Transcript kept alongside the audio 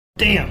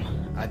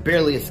Damn, I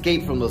barely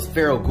escaped from those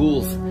feral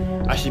ghouls.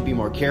 I should be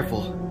more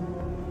careful.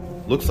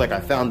 Looks like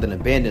I found an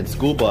abandoned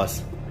school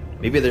bus.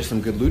 Maybe there's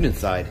some good loot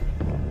inside.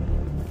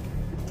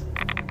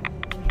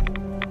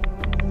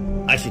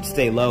 I should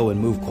stay low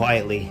and move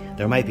quietly.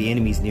 There might be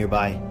enemies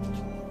nearby.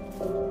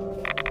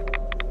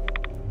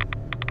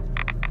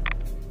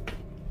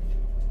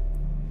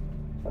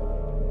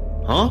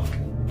 Huh?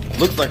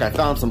 Looks like I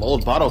found some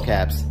old bottle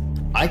caps.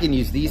 I can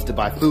use these to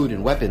buy food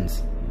and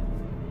weapons.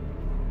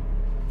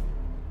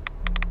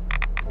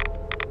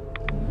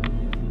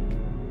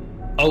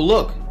 Oh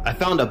look, I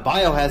found a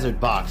biohazard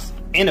box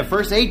and a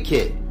first aid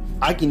kit.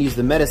 I can use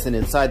the medicine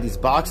inside these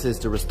boxes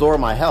to restore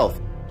my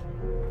health.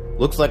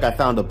 Looks like I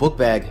found a book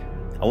bag.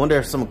 I wonder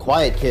if some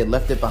quiet kid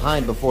left it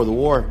behind before the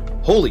war.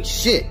 Holy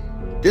shit!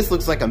 This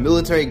looks like a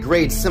military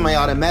grade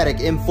semi-automatic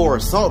M4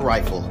 assault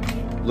rifle.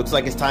 Looks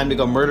like it's time to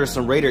go murder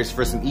some raiders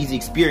for some easy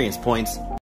experience points.